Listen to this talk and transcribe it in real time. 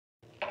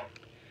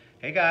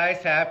Hey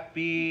guys,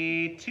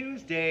 happy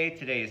Tuesday.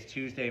 Today is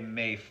Tuesday,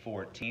 May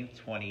 14th,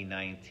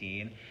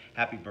 2019.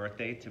 Happy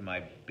birthday to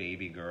my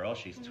baby girl.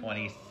 She's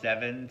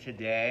 27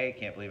 today.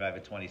 Can't believe I have a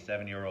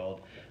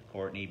 27-year-old,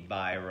 Courtney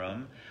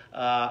Byram.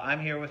 I'm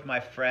here with my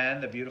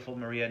friend, the beautiful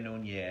Maria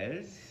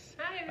Nunez.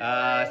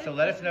 Hi, everyone. So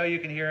let us know you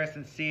can hear us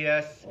and see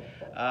us.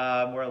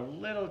 We're a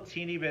little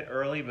teeny bit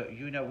early, but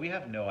we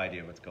have no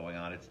idea what's going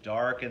on. It's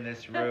dark in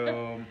this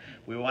room.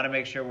 We want to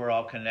make sure we're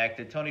all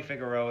connected. Tony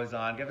Figueroa is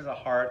on. Give us a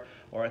heart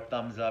or a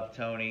thumbs up,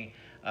 Tony.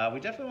 We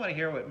definitely want to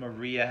hear what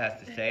Maria has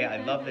to say. I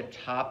love the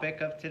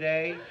topic of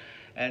today,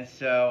 and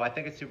so I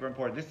think it's super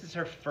important. This is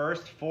her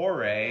first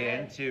foray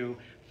into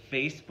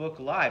Facebook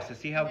Live. So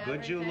see how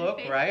good you look,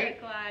 Facebook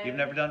right? Live. You've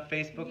never done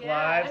Facebook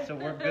Yeah. Live, so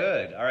we're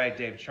good. All right,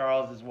 Dave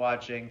Charles is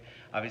watching.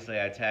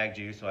 Obviously, I tagged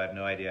you, so I have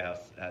no idea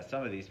how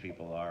some of these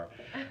people are.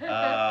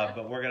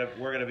 But we're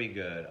gonna be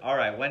good. All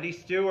right, Wendy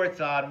Stewart's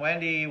on.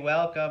 Wendy,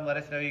 welcome. Let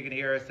us know you can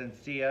hear us and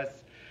see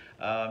us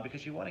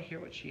because you want to hear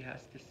what she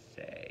has to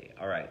say.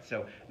 All right,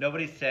 so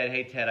nobody said,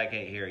 "Hey Ted, I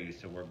can't hear you,"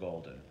 so we're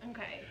golden.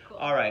 Okay, cool.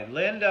 All right,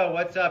 Linda,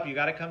 what's up? You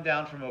got to come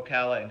down from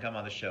Ocala and come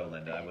on the show,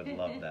 Linda. I would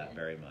love that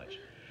very much.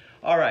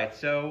 All right,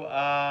 so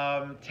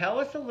tell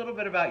us a little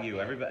bit about you.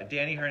 Everybody,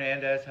 Danny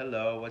Hernandez,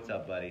 hello, what's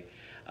up, buddy?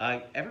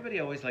 Everybody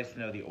always likes to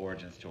know the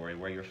origin story,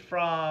 where you're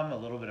from, a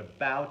little bit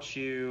about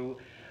you.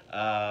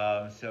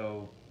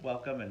 So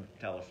welcome and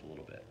tell us a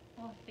little bit.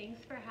 Well,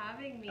 thanks for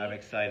having me. I'm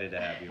excited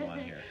to have you on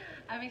here.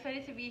 I'm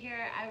excited to be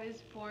here. I was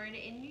born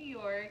in New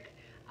York,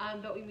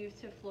 but we moved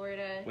to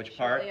Florida. Which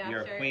part? shortly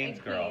You're a after. Queens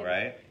In girl, Queens.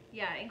 right?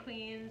 Yeah, in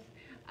Queens.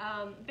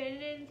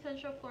 Been in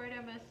Central Florida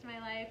most of my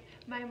life.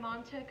 My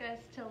mom took us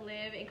to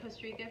live in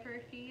Costa Rica for a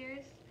few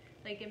years,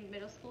 like in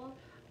middle school.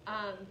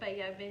 But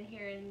yeah, I've been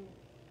here in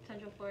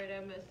Central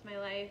Florida most of my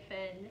life,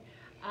 and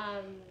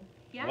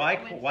yeah.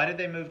 Why did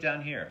they move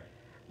down here?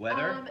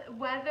 Weather?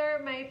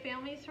 Weather. My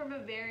family's from a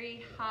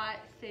very hot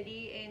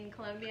city in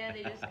Colombia.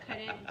 They just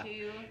couldn't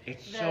do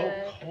It's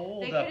so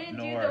cold They up couldn't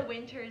north. do the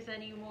winters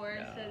anymore,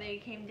 No. so they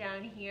came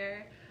down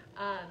here,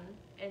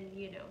 and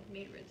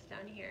made roots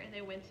down here. And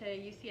they went to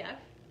UCF.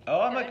 Oh,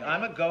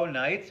 I'm a Go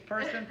Knights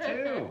person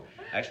too.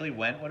 Actually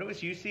went when it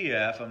was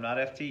UCF. I'm not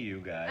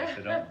FTU guys,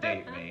 so don't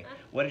date me.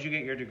 What did you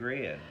get your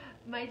degree in?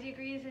 My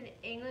degree is in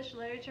English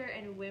Literature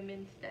and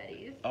Women's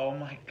Studies. Oh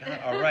my God!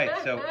 All right,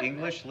 so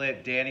English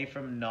Lit. Danny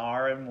from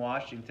NAR in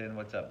Washington.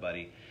 What's up,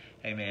 buddy?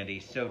 Hey, Mandy.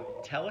 So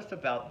tell us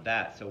about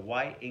that. So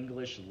why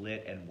English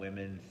Lit and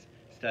Women's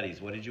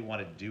Studies? What did you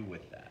want to do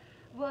with that?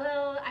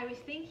 Well, I was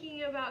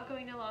thinking about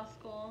going to law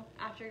school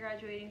after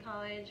graduating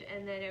college,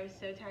 and then I was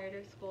so tired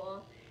of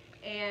school.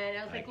 And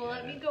I was like, well,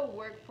 let me go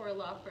work for a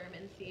law firm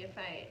and see if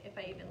I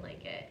even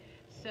like it.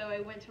 So I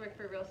went to work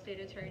for a real estate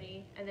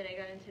attorney, and then I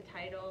got into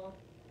title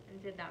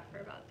and did that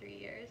for about 3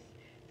 years.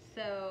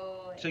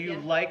 So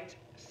you liked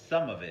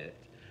some of it,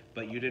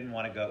 but you didn't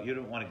want to go. You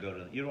didn't want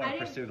to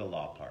pursue the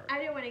law part. I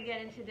didn't want to get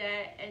into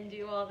debt and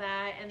do all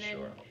that. And then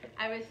Sure.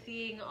 I was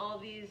seeing all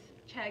these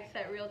checks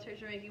that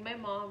realtors were making. My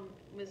mom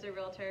was a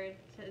realtor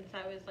since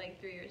I was like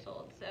 3 years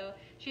old, so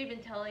she had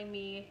been telling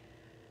me,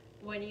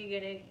 when are you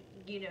gonna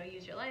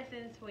use your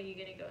license, when are you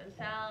gonna go and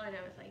sell? And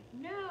I was like,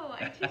 no,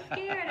 I'm too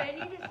scared. I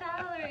need a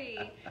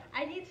salary.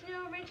 I need to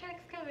know my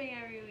check's coming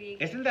every week.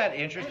 Isn't that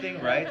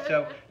interesting, right?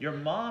 So you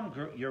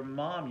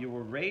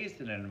were raised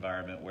in an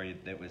environment where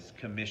it was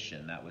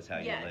commission. That was how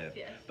you lived.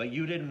 Yes. But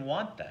you didn't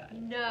want that.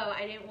 No,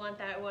 I didn't want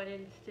that. I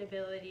wanted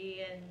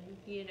stability and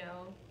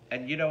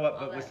And you know what? all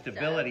But with that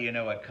stability, stuff. you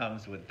know what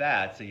comes with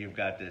that. So you've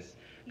got this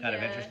kind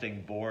of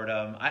interesting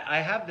boredom.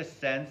 I have the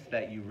sense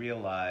that you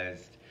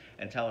realized,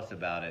 and tell us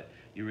about it.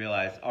 You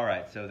realized, all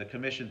right, so the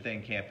commission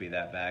thing can't be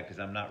that bad because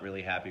I'm not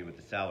really happy with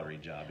the salary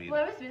job either.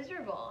 Well, I was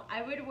miserable.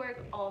 I would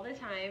work all the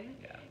time.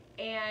 Yeah.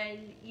 And,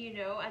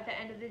 at the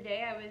end of the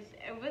day,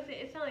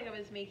 it's not like I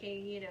was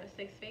making,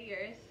 6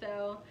 figures.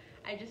 So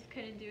I just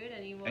couldn't do it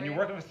anymore. And you're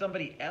working with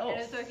somebody else. And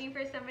I was working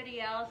for somebody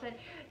else. And,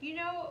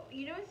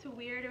 what's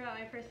weird about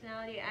my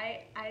personality?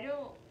 I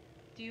don't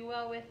do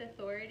well with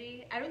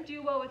authority. I don't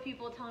do well with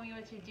people telling me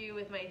what to do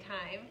with my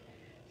time.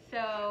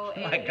 So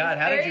Oh my God,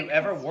 how did you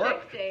ever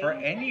work for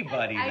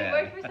anybody then? I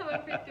worked for someone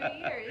for 3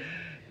 years.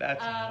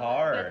 That's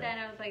hard. But then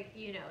I was like,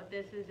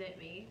 this isn't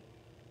me.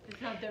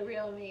 It's not the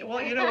real me. Well,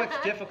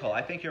 it's difficult.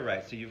 I think you're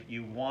right. So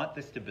you want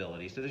the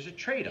stability. So there's a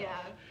trade-off. Yeah.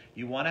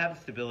 You want to have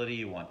the stability.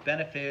 You want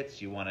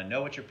benefits. You want to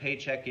know what your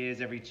paycheck is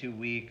every 2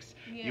 weeks.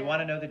 Yeah. You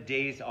want to know the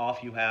days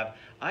off you have.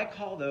 I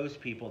call those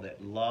people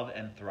that love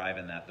and thrive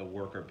in that the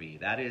worker bee.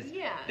 That is,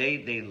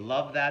 they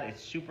love that.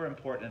 It's super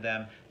important to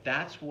them.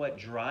 That's what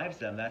drives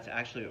them. That's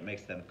actually what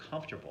makes them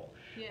comfortable.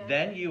 Yeah.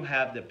 Then you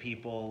have the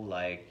people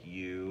like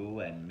you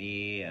and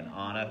me and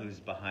Anna, who's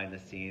behind the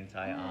scenes.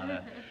 Hi,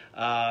 Anna.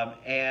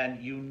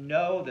 And you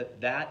know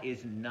that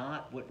is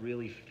not what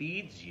really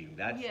feeds you.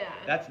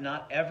 That's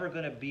not ever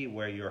going to be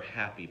where your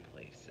happy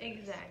place is.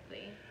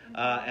 Exactly.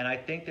 And I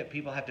think that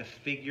people have to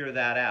figure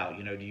that out.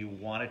 Do you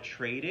want to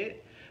trade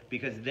it?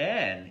 Because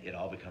then it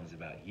all becomes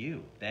about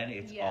you. Then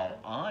it's all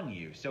on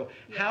you. So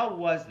how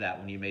was that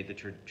when you made the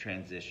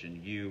transition?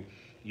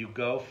 you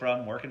go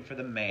from working for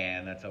the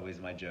man, that's always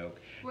my joke,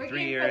 Working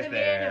 3 years for the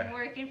there. man and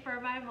working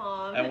for my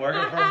mom. And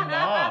working for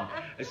mom.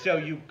 So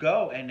you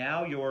go, and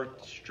now you're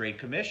straight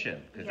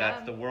commission, because Yeah.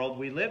 that's the world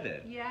we live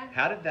in. Yeah.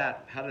 How did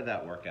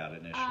that work out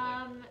initially?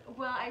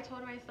 Well, I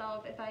told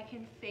myself if I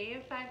can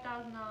save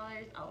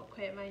 $5,000, I'll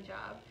quit my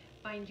job.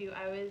 Mind you,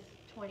 I was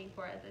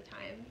 24 at the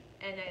time,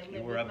 and I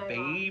lived were with a my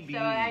baby.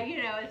 mom.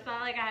 So it's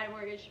not like I had a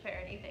mortgage to pay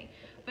or anything.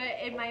 But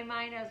in my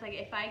mind, I was like,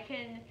 if I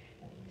can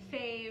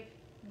save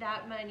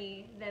that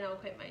money, then I'll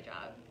quit my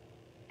job.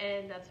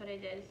 And that's what I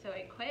did. So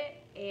I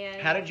quit.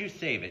 And How did you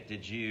save it?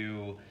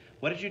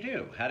 What did you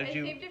do? How did I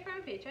you? saved it from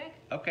a paycheck.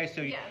 Okay,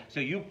 so Yeah.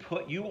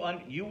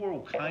 you were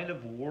kind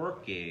of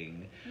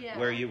working Yeah.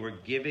 where you were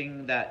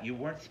giving that, you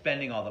weren't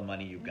spending all the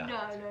money you got. No.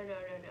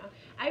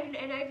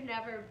 I've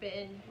never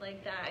been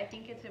like that. I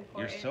think it's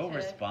important. You're so to,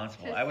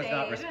 responsible. to I was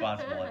not save.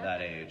 responsible at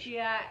that age.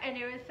 Yeah, and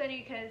it was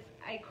funny because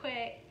I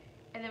quit,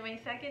 and then my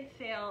second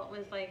sale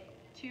was like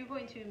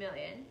 2.2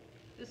 million.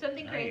 It was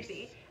something Nice.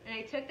 crazy, and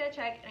I took that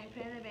check and I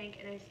put it in the bank,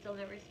 and I still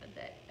never spent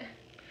it.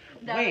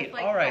 Wait,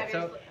 all right.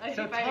 So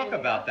talk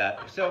about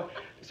that. So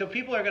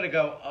people are going to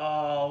go,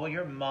 oh, well,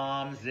 your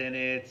mom's in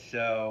it,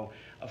 so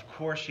of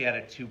course she had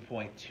a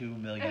 $2.2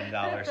 million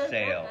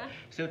sale.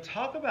 So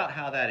talk about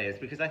how that is,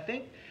 because I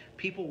think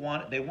people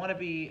want to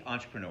be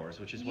entrepreneurs,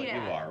 which is what you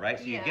are, right?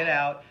 So you get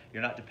out,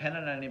 you're not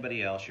dependent on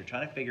anybody else, you're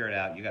trying to figure it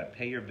out, you got to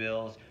pay your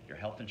bills, your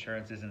health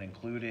insurance isn't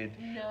included.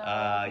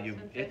 No,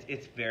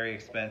 it's very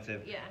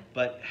expensive. Yeah.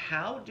 But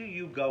how do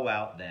you go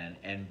out then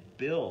and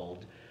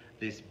build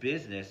this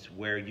business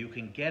where you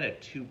can get a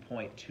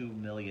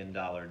 $2.2 million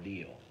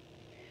deal?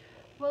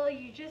 Well,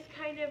 you just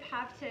kind of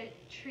have to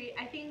treat,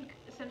 I think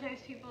sometimes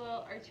people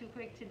are too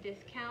quick to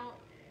discount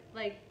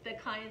like the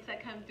clients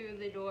that come through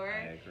the door.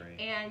 I agree.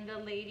 And the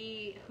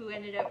lady who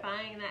ended up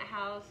buying that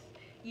house,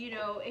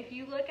 if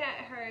you look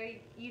at her,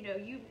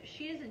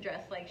 she isn't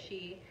dressed like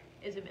she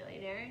is a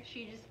millionaire.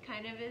 She just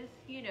kind of is,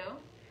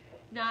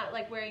 not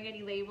like wearing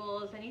any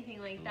labels,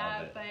 anything like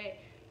that. But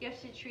you have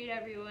to treat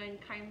everyone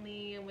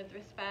kindly and with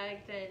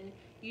respect, and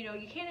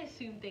you can't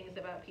assume things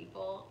about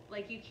people.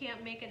 Like, you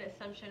can't make an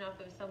assumption off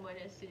of someone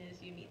as soon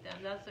as you meet them.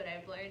 That's what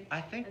I've learned.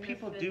 I think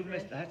people do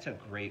that's a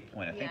great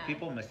point. I think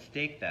people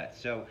mistake that.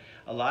 So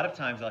a lot of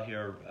times I'll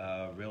hear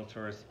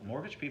realtors,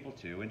 mortgage people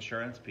too,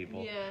 insurance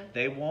people,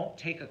 they won't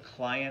take a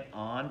client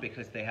on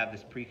because they have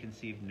this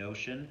preconceived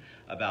notion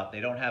about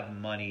they don't have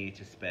money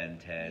to spend,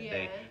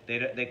 Ted.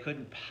 They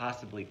couldn't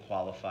possibly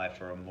qualify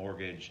for a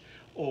mortgage,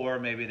 or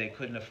maybe they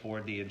couldn't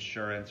afford the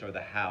insurance or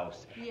the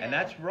house. And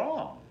that's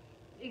wrong.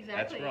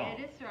 Exactly, That's wrong.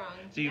 It is wrong.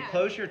 So you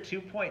close your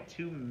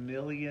 $2.2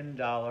 million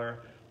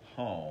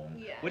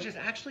home, which is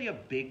actually a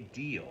big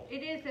deal.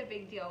 It is a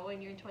big deal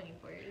when you're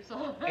 24 years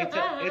old.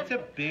 It's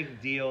a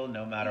big deal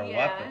no matter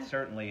what, but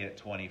certainly at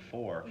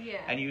 24. Yeah.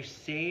 And you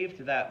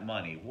saved that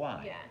money.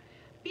 Why? Yeah.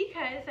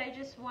 Because I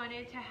just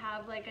wanted to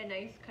have like a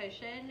nice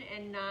cushion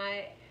and not,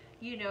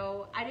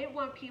 I didn't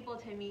want people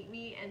to meet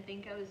me and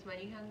think I was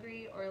money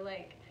hungry or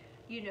like,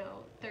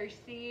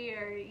 thirsty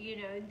or,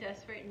 in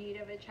desperate need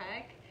of a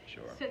check.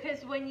 Sure. So,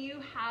 because when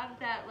you have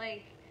that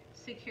like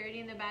security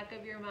in the back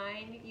of your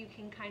mind, you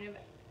can kind of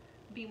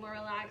be more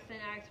relaxed and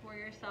act more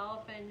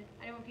yourself. And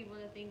I don't want people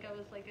to think I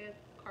was like a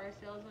car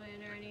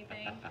salesman or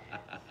anything.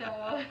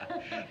 So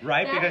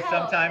right, because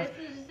helps. sometimes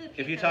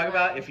if you talk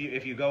about if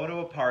you go to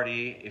a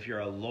party, if you're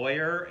a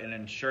lawyer, an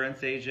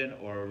insurance agent,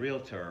 or a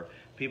realtor,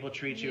 people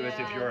treat you as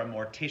if you're a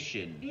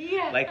mortician.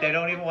 Like they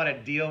don't even want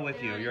to deal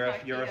with you.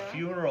 You're a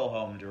funeral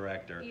home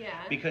director.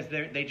 Because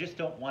they just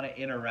don't want to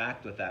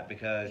interact with that,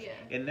 because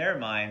in their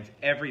minds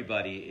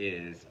everybody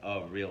is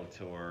a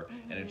realtor,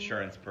 an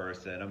insurance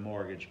person, a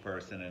mortgage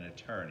person, an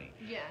attorney.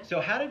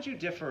 So how did you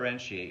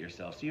differentiate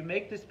yourself? So you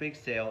make this big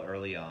sale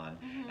early on,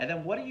 and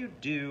then what do you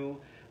do?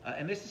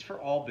 And this is for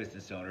all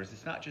business owners.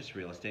 It's not just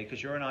real estate,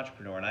 because you're an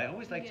entrepreneur. And I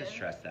always like to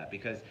stress that,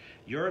 because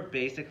you're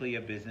basically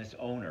a business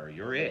owner.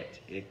 You're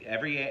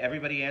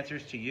everybody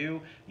answers to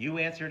you. You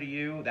answer to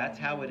you. That's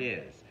how it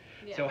is.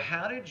 So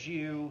how did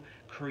you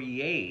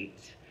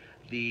create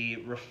the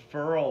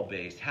referral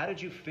base? How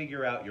did you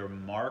figure out your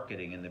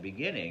marketing in the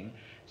beginning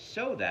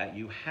so that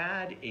you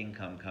had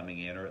income coming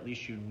in, or at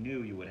least you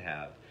knew you would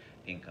have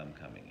income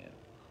coming in?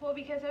 Well,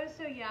 because I was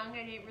so young,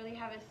 I didn't really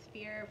have a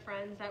sphere of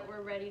friends that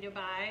were ready to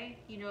buy.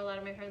 A lot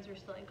of my friends were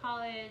still in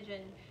college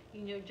and,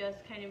 just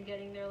kind of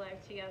getting their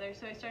life together.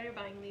 So I started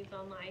buying leads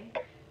online.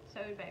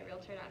 So I would buy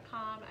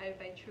Realtor.com, I would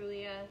buy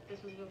Trulia.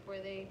 This was before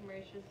they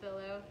merged with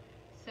Zillow.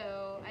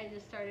 So I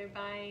just started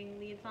buying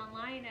leads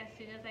online as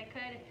soon as I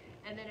could.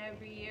 And then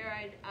every year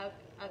I'd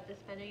up the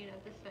spending and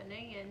up the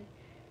spending. And,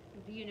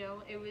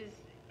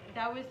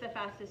 that was the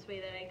fastest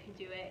way that I could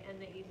do it, and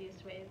the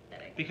easiest way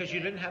that I could Because do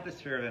you it. didn't have the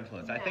sphere of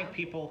influence. No. I think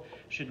people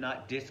should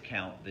not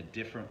discount the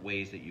different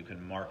ways that you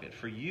can market.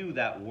 For you,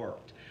 that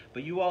worked.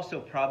 But you also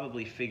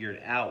probably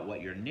figured out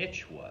what your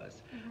niche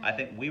was. I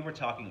think we were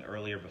talking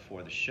earlier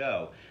before the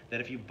show that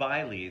if you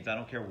buy leads, I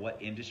don't care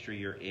what industry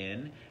you're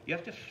in, you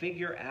have to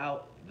figure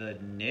out the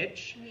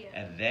niche,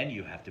 and then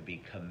you have to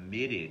be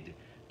committed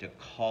to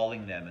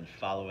calling them and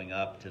following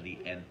up to the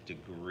nth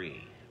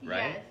degree,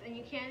 right? Yes, and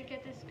you can't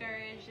get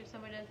discouraged if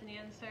someone doesn't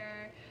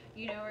answer,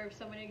 or if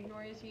someone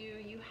ignores you.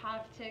 You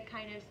have to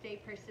kind of stay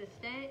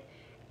persistent.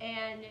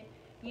 And,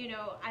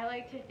 I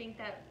like to think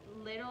that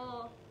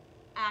little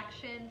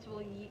actions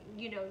will,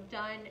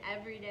 done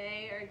every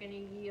day are going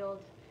to yield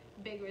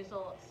big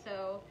results.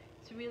 So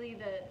it's really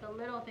the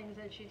little things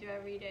that you do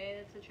every day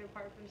that set you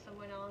apart from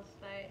someone else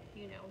that,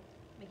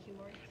 make you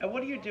more successful. And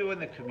what do you do in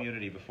the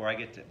community before I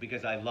get to,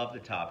 because I love the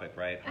topic,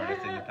 right?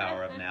 Harnessing the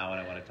power of now, and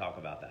I want to talk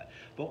about that.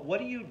 But what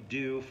do you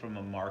do from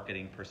a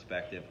marketing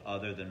perspective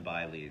other than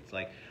buy leads?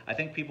 Like, I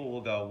think people will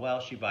go, well,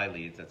 she buy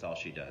leads, that's all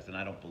she does. And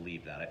I don't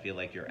believe that. I feel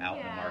like you're out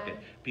in the market,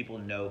 people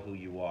know who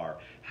you are.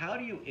 How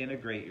do you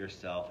integrate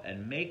yourself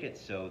and make it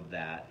so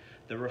that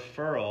the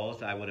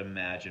referrals, I would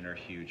imagine, are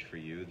huge for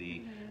you.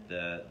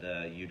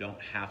 The you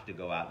don't have to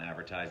go out and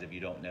advertise if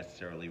you don't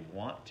necessarily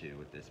want to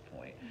at this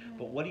point.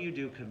 But what do you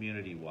do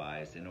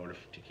community-wise in order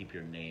to keep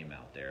your name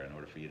out there, in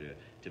order for you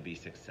to be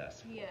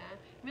successful? Yeah,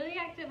 really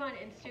active on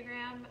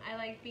Instagram. I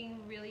like being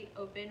really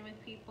open with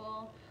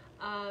people.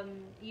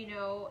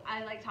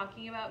 I like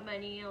talking about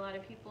money. A lot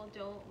of people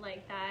don't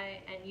like that,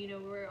 and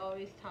we're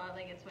always taught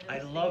like it's one of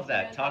those I love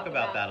that. Talk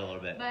about that a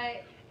little bit.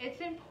 But it's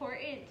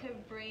important to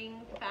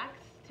bring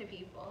facts to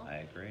people. I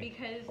agree.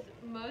 Because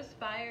most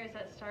buyers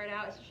that start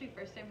out, especially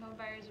first-time home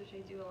buyers, which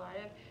I do a lot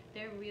of,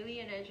 they're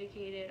really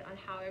uneducated on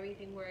how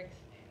everything works.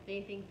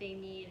 They think they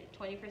need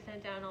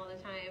 20% down all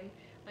the time.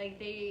 Like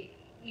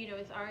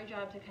it's our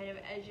job to kind of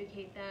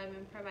educate them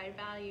and provide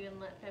value and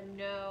let them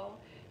know,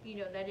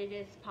 that it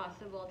is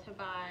possible to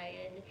buy,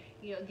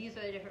 and these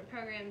are the different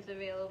programs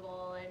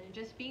available, and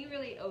just being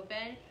really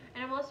open.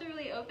 And I'm also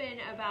really open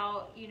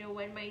about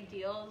when my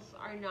deals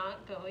are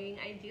not going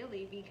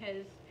ideally,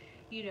 because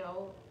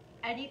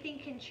anything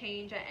can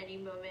change at any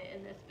moment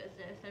in this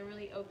business. I'm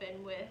really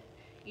open with,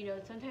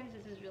 sometimes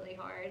this is really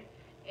hard,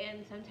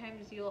 and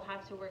sometimes you'll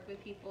have to work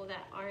with people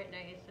that aren't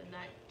nice and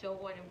that don't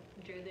want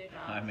to do their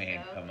job. I mean,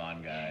 come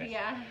on, guys.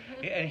 Yeah.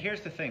 And here's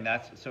the thing.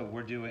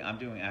 I'm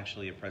doing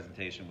actually a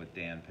presentation with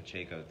Dan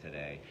Pacheco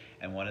today,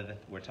 and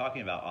we're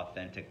talking about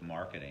authentic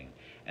marketing.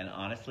 And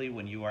honestly,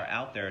 when you are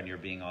out there and you're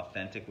being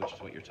authentic, which is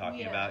what you're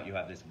talking about, you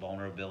have this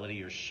vulnerability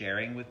you're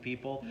sharing with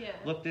people. Yeah.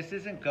 Look, this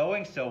isn't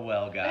going so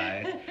well,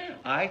 guys.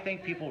 I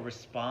think people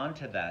respond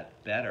to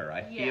that better.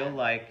 I feel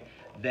like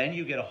then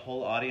you get a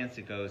whole audience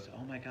that goes,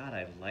 oh my God,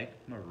 I like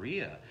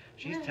Maria.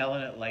 She's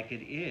telling it like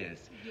it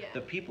is. Yeah.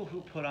 The people who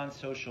put on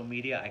social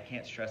media, I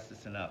can't stress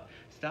this enough,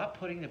 stop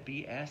putting the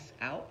BS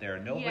out there.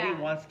 Nobody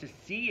wants to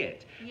see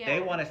it. Yeah. They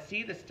want to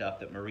see the stuff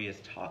that Maria's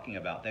talking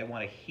about. They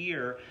want to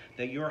hear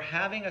that you're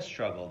having a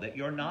struggle, that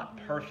you're not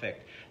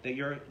perfect, that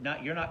you're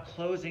not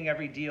closing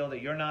every deal,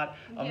 that you're not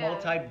a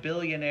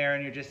multi-billionaire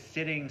and you're just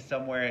sitting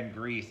somewhere in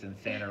Greece in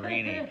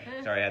Santorini.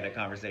 Sorry, I had that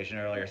conversation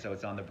earlier, so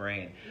it's on the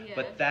brain. Yeah.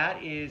 But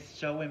that is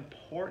so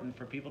important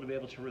for people to be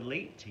able to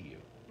relate to you.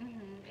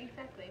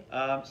 Exactly.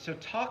 So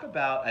talk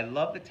about, I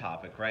love the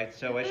topic, right?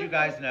 So as you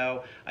guys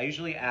know, I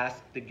usually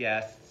ask the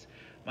guests,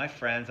 my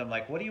friends, I'm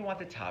like, what do you want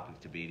the topic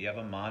to be? Do you have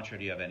a mantra?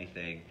 Do you have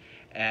anything?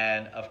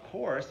 And of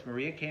course,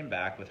 Maria came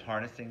back with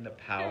harnessing the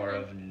power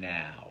of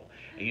now.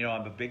 And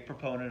I'm a big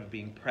proponent of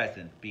being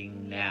present,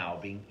 being now,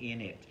 being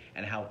in it,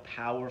 and how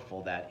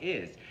powerful that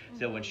is.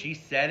 So when she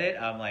said it,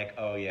 I'm like,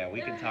 oh yeah,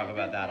 we can talk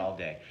about that all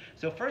day.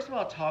 So first of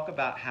all, talk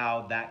about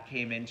how that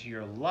came into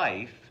your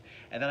life.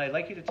 And then I'd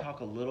like you to talk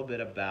a little bit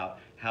about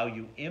how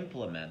you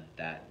implement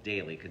that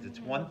daily, because it's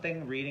one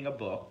thing reading a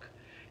book,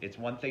 it's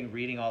one thing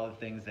reading all the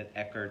things that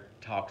Eckhart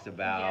talks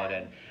about,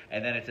 and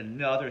then it's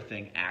another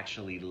thing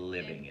actually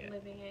living it.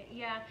 Living it,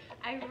 yeah.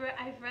 I've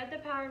read The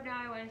Power of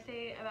Now, I want to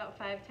say about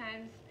 5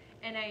 times,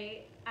 and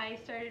I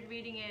started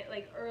reading it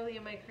like early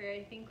in my career.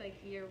 I think like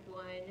year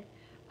 1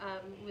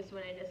 was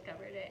when I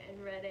discovered it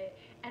and read it.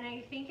 And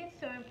I think it's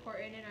so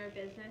important in our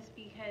business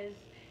because,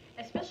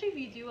 especially if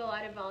you do a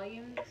lot of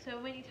volume, so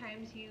many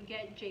times you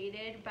get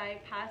jaded by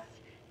past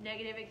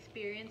negative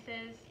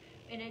experiences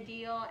in a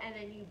deal, and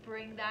then you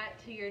bring that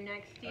to your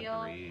next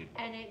deal. Agreed.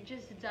 And it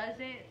just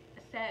doesn't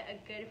set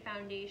a good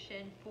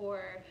foundation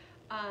for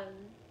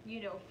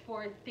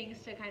for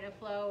things to kind of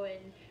flow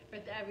and for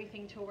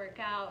everything to work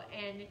out.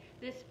 And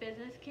this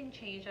business can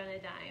change on a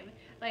dime.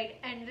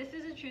 And this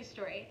is a true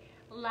story.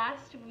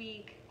 Last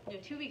week,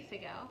 2 weeks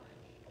ago,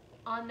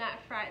 on that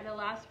Friday, the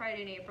last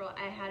Friday in April,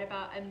 I had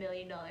about $1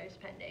 million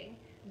pending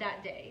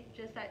that day,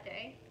 just that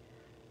day.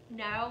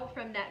 Now,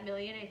 from that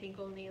million, I think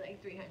only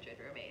like 300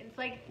 remains.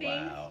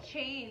 Things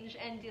change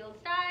and deals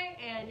die,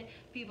 and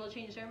people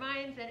change their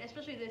minds. And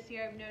especially this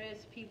year, I've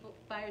noticed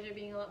buyers are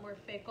being a lot more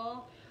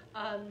fickle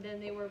than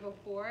they were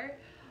before.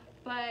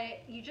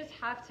 But you just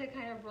have to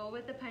kind of roll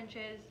with the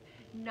punches,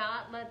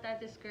 not let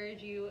that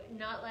discourage you,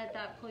 not let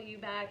that pull you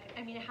back.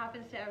 I mean, it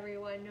happens to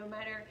everyone. No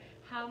matter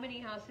how many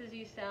houses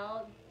you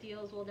sell,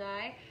 deals will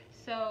die.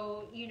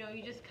 So, you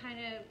just kind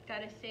of got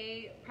to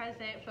stay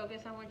present,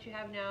 focus on what you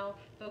have now,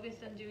 focus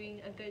on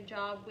doing a good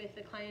job with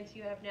the clients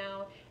you have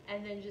now,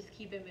 and then just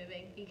keep it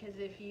moving. Because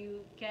if you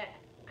get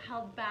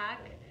held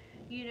back,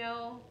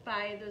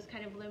 by those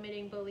kind of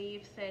limiting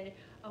beliefs and,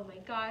 oh my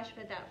gosh,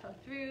 but that fell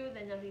through,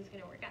 then nothing's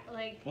going to work out.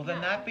 Well,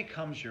 then that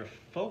becomes your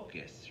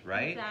focus,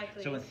 right?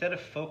 Exactly. So instead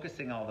of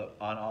focusing on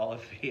all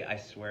of the, I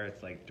swear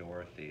it's like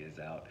Dorothy is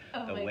out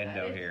the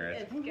window here.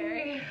 It's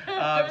scary.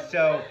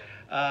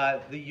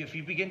 If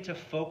you begin to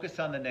focus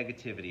on the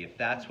negativity, if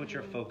that's what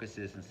your focus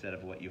is instead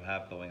of what you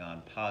have going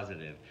on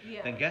positive,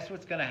 then guess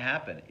what's going to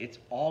happen? It's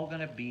all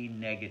going to be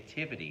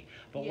negativity.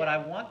 But what I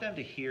want them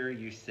to hear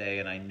you say,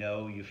 and I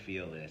know you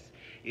feel this,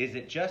 is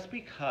that just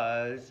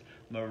because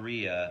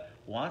Maria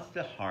wants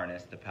to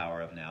harness the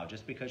power of now,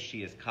 just because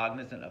she is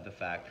cognizant of the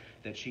fact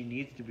that she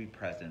needs to be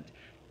present,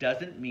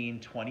 doesn't mean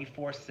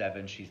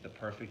 24/7 she's the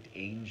perfect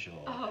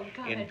angel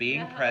in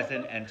being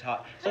present and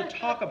talk. So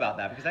talk about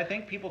that, because I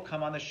think people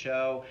come on the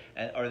show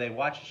or they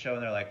watch the show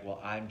and they're like,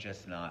 well, I'm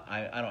just not,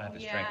 I don't have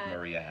the strength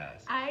Maria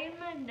has. I'm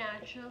a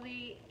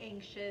naturally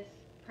anxious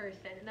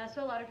person, and that's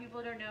what a lot of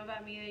people don't know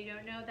about me. They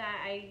don't know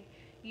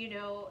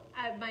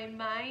that my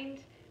mind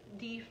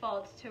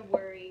defaults to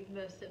worry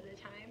most of the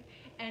time,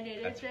 and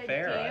it's a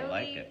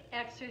daily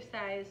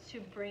exercise to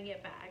bring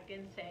it back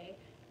and say,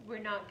 we're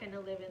not going to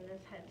live in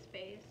this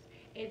headspace.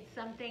 It's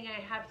something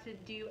I have to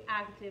do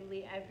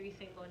actively every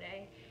single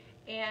day.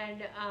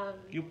 And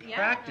you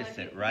practice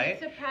it,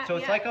 right? So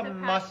it's like a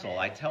muscle.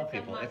 I tell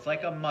people it's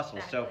like a muscle.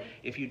 Exactly. So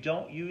if you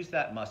don't use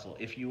that muscle,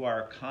 if you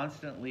are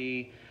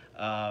constantly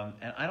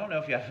and I don't know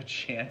if you have a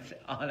chance,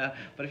 Anna,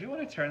 but if you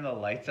want to turn the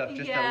lights up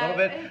just a little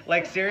bit,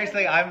 like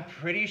seriously, I'm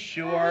pretty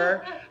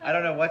sure, I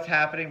don't know what's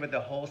happening, but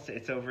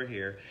it's over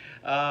here.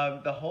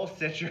 The whole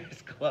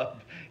Citrus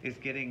Club is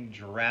getting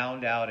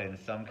drowned out in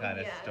some kind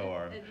of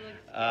storm. It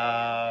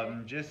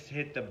looks just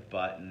hit the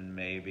button,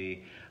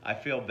 maybe. I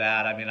feel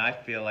bad. I mean, I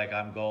feel like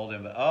I'm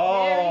golden, but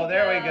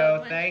there we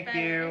go. Thank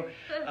you.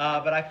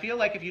 But I feel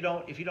like if you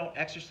don't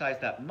exercise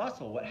that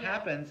muscle, what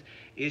happens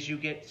is you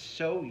get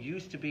so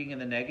used to being in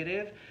the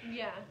negative.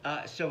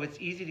 So it's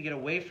easy to get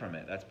away from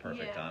it. That's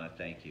perfect, Anna.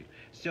 Thank you.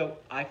 So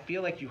I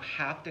feel like you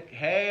have to.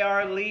 Hey,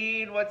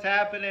 Arlene, what's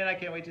happening? I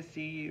can't wait to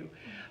see you.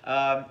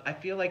 I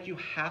feel like you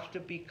have to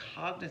be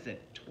cognizant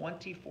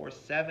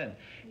 24/7.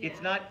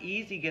 It's not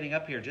easy getting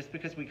up here. Just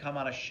because we come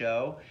on a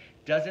show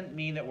doesn't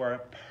mean that we're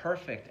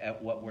perfect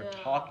at what we're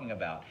talking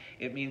about.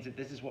 It means that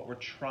this is what we're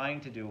trying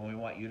to do, and we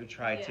want you to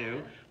try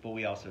too, but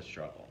we also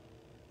struggle.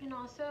 And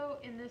also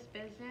in this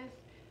business,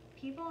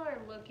 people are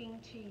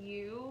looking to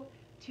you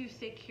to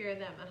secure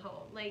them a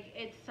home. Like,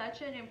 it's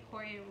such an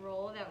important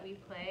role that we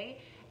play,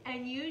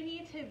 and you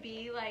need to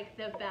be like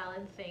the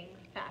balancing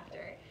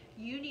factor.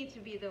 You need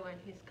to be the one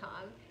who's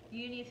calm.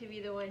 You need to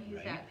be the one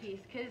who's at peace,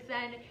 because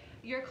then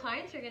your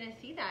clients are going to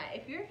see that.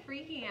 If you're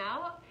freaking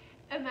out,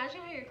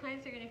 imagine how your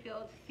clients are going to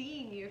feel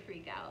seeing you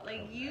freak out.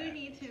 Like, you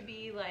need to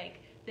be like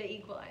the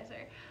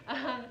equalizer.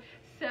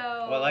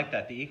 Well, I like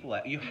that, the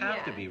equalizer. You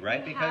have to be,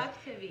 right?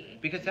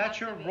 Because that's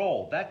your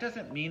role. That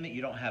doesn't mean that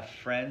you don't have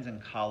friends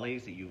and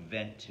colleagues that you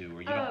vent to,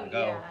 or you don't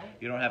go,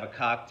 you don't have a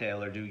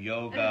cocktail or do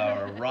yoga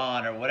or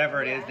run or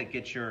whatever it is that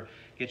gets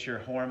your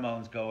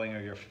hormones going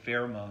or your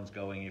pheromones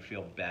going, you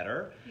feel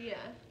better.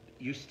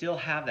 You still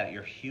have that.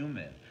 You're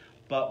human.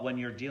 But when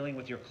you're dealing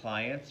with your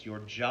clients, your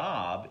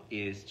job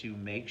is to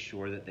make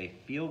sure that they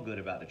feel good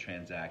about the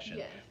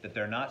transaction, that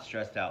they're not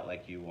stressed out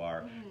like you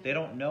are. They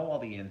don't know all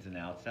the ins and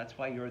outs. That's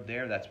why you're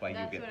there. That's why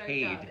you get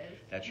paid.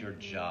 That's your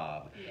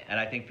job. And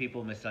I think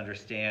people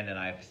misunderstand, and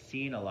I've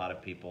seen a lot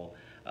of people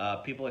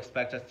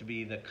expect us to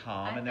be the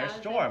calm in their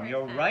storm.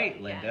 You're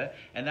right, Linda.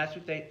 And that's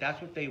what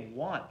they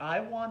want. I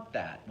want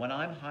that. When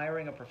I'm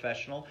hiring a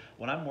professional,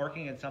 when I'm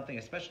working in something,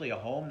 especially a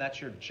home, that's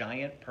your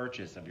giant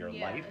purchase of your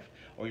life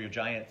or your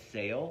giant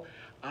sale.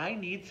 I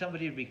need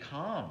somebody to be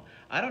calm.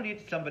 I don't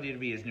need somebody to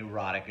be as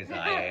neurotic as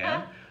I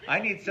am. I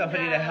need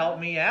somebody to help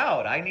me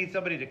out. I need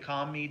somebody to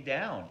calm me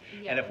down.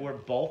 And if we're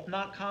both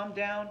not calmed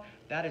down,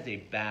 that is a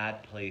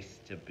bad place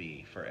to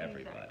be for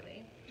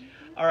everybody.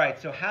 All right,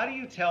 so how do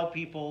you tell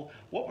people,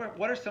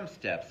 what are some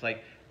steps?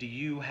 Like, do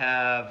you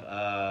have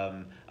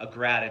a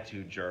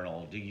gratitude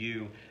journal?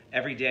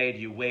 Every day, do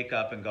you wake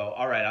up and go,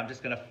 all right, I'm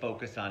just going to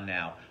focus on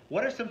now?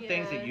 What are some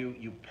things that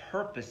you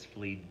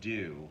purposefully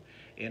do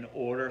in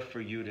order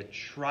for you to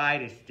try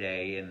to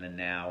stay in the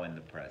now and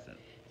the present?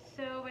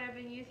 So what I've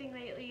been using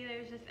lately,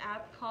 there's this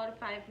app called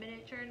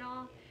 5-Minute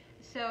Journal.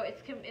 So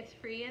it's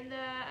free in the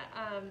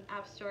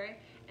App Store.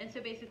 And so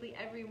basically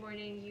every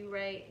morning you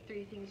write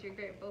 3 things you're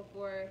grateful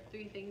for,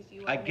 3 things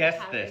you want to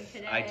happen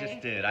today. I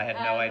just did. I had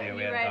no idea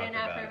we had talked about it. You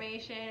write an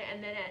affirmation,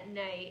 and then at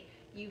night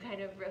you kind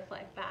of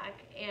reflect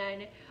back.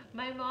 And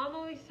my mom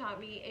always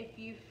taught me, if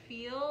you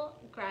feel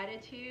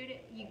gratitude,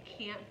 you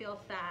can't feel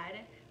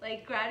sad.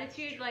 Like,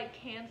 gratitude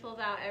cancels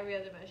out every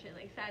other emotion,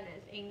 like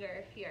sadness,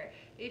 anger, fear.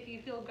 If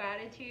you feel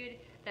gratitude,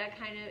 that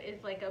kind of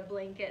is like a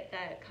blanket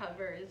that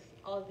covers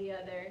all the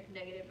other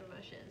negative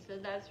emotions. So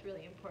that's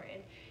really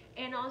important.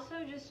 And also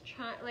just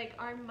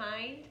our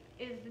mind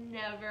is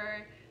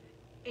never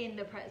in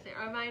the present.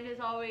 Our mind is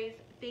always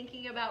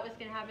thinking about what's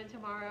going to happen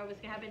tomorrow, what's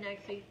going to happen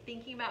next week,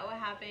 thinking about what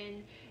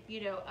happened,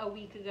 a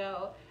week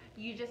ago.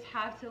 You just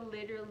have to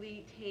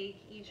literally take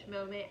each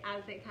moment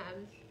as it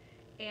comes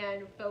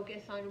and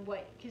focus on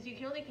because you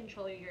can only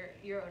control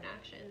your own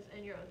actions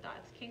and your own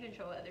thoughts. Can't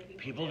control what other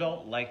People do.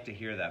 don't like to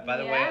hear that. By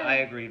the way, I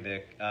agree,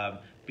 Vic.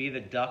 Be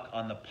the duck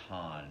on the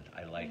pond.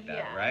 I like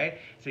that, right?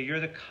 So you're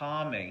the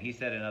calming. He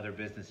said in other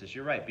businesses,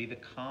 you're right, be the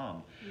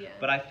calm. Yeah.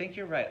 But I think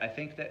you're right. I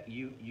think that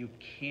you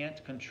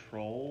can't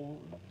control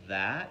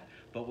that.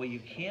 But what you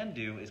can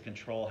do is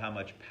control how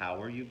much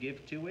power you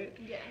give to it.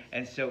 Yes.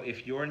 And so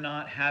if you're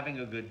not having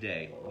a good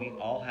day, we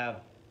all have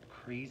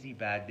crazy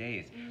bad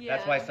days. Yeah.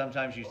 That's why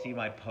sometimes you see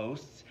my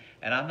posts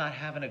and I'm not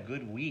having a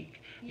good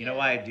week. You know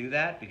why I do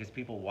that? Because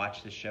people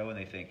watch the show and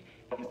they think,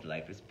 his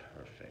life is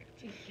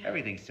perfect.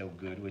 Everything's so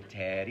good with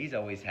Ted. He's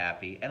always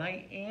happy. And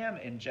I am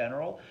in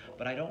general,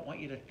 but I don't want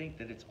you to think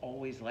that it's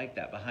always like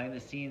that. Behind the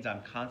scenes,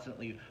 I'm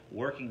constantly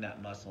working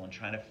that muscle and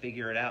trying to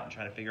figure it out and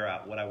trying to figure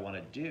out what I want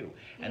to do.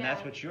 And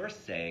that's what you're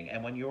saying.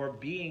 And when you're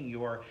being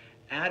your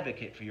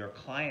advocate for your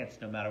clients,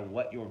 no matter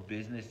what your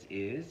business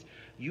is,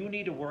 you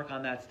need to work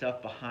on that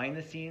stuff behind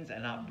the scenes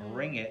and not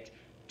bring it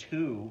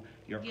to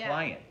your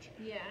client.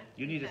 Yeah.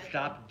 You need to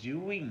stop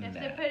doing that. You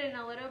have to put it in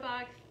a little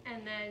box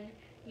and then,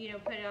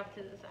 put it off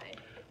to the side.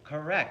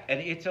 Correct. And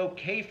it's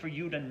okay for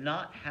you to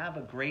not have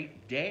a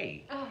great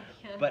day. Oh,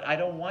 yeah. But I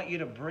don't want you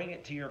to bring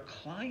it to your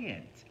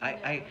client.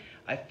 I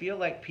feel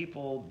like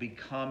people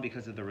become,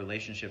 because of the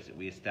relationships that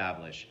we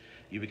establish,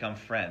 you become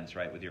friends,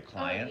 right, with your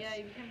clients. Oh, yeah,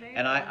 you become very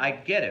And I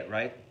get it,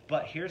 right?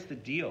 But here's the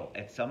deal.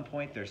 At some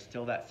point, there's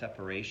still that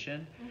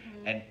separation.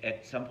 And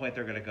at some point,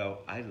 they're going to go,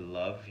 I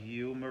love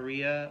you,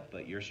 Maria,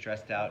 but you're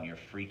stressed out and you're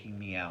freaking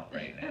me out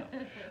right now.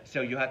 So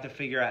you have to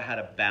figure out how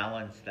to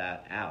balance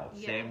that out.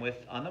 Yeah. Same with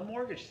on the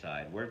mortgage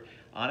side.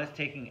 Anna's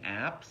taking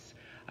apps.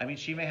 I mean,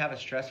 she may have a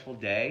stressful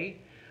day.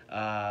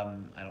 I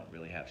don't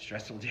really have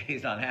stressful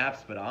days on apps,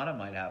 but Anna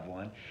might have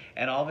one.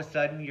 And all of a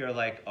sudden, you're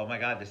like, oh my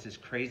God, this is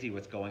crazy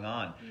what's going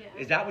on.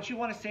 Yeah. Is that what you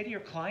want to say to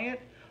your client?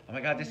 Oh my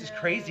God, this is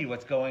crazy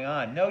what's going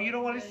on. No, you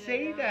don't want to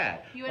say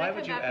that. You want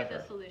to come back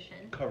with a solution.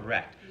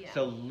 Correct. Yeah.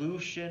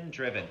 Solution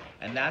driven.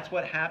 And that's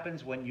what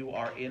happens when you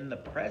are in the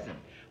present.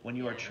 When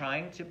you are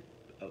trying to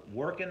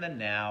work in the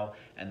now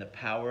and the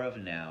power of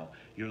now,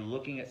 you're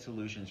looking at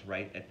solutions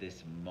right at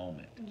this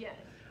moment. Yes.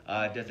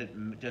 Does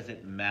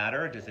it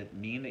matter? Does it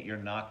mean that you're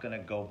not going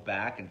to go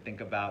back and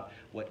think about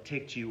what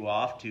ticked you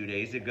off 2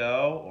 days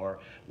ago, or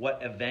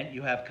what event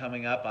you have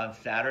coming up on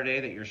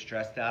Saturday that you're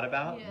stressed out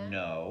about? Yeah.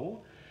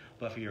 No.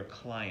 But for your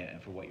client and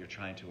for what you're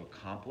trying to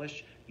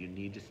accomplish, you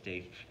need to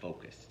stay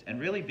focused. And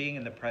really being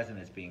in the present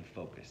is being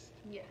focused.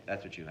 Yes.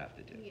 That's what you have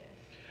to do. Yes.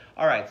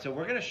 All right, so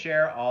we're going to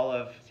share all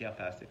of, see how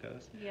fast it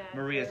goes? Yeah,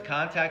 Maria's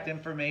contact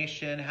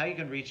information, how you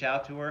can reach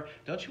out to her.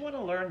 Don't you want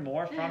to learn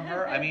more from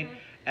her? I mean,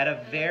 at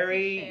a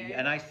very,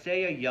 and I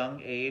say a young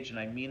age, and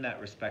I mean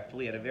that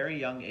respectfully, at a very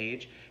young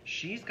age,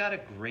 she's got a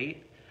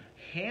great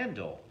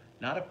handle,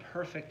 not a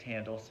perfect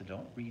handle, so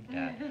don't read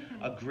that,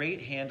 a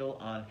great handle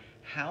on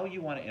how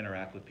you want to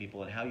interact with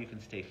people and how you can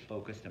stay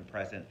focused and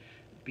present,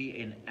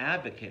 be an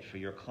advocate for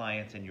your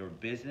clients and your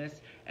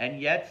business, and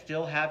yet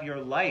still have your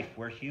life.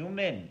 We're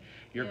human.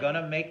 You're going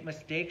to make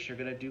mistakes. You're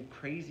going to do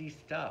crazy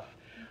stuff.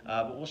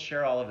 But we'll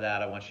share all of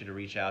that. I want you to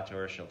reach out to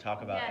her. She'll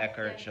talk about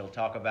Eckhart. She'll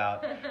talk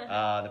about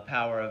the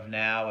power of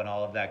now and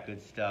all of that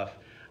good stuff.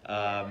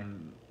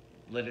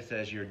 Linda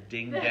says you're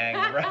ding-dang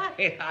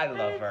right. I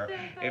love her.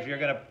 So if you're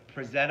going to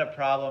present a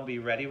problem, be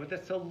ready with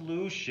a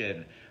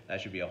solution. That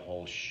should be a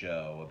whole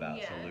show about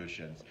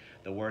solutions.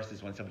 The worst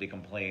is when somebody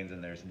complains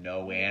and there's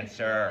no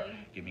answer.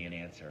 Give me an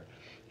answer.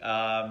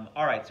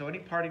 All right, so any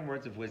parting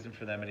words of wisdom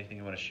for them? Anything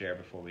you want to share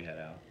before we head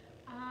out?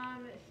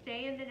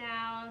 Stay in the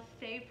now,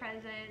 stay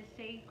present,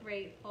 stay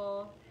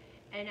grateful,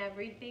 and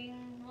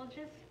everything will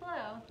just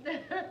flow.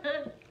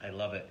 I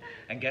love it.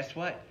 And guess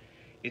what?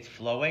 It's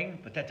flowing,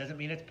 but that doesn't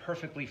mean it's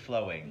perfectly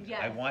flowing. Yes.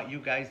 I want you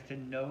guys to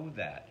know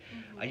that.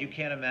 You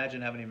can't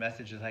imagine how many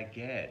messages I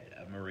get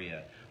of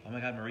Maria. Oh my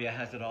God, Maria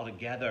has it all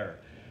together.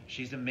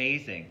 She's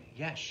amazing.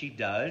 Yes, she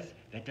does.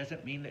 That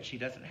doesn't mean that she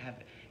doesn't have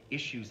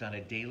issues on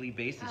a daily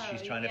basis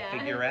she's trying to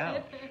figure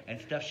out,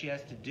 and stuff she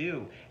has to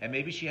do. And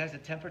maybe she has a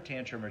temper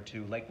tantrum or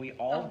two, like we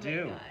all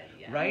do.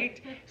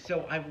 Right?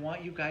 So I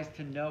want you guys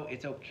to know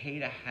it's okay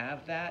to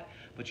have that,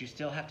 but you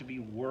still have to be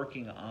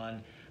working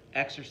on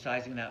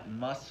exercising that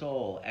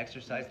muscle.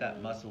 Exercise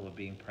that muscle of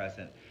being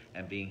present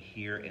and being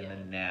here in the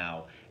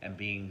now and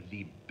being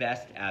the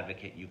best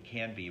advocate you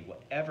can be,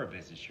 whatever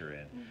business you're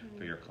in,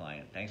 for your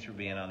client. Thanks for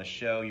being on the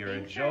show. You're a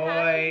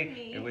joy.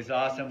 It was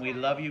awesome. We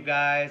love you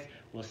guys.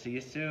 We'll see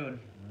you soon.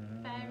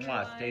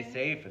 Bye, Stay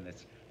safe in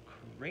this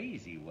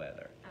crazy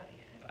weather.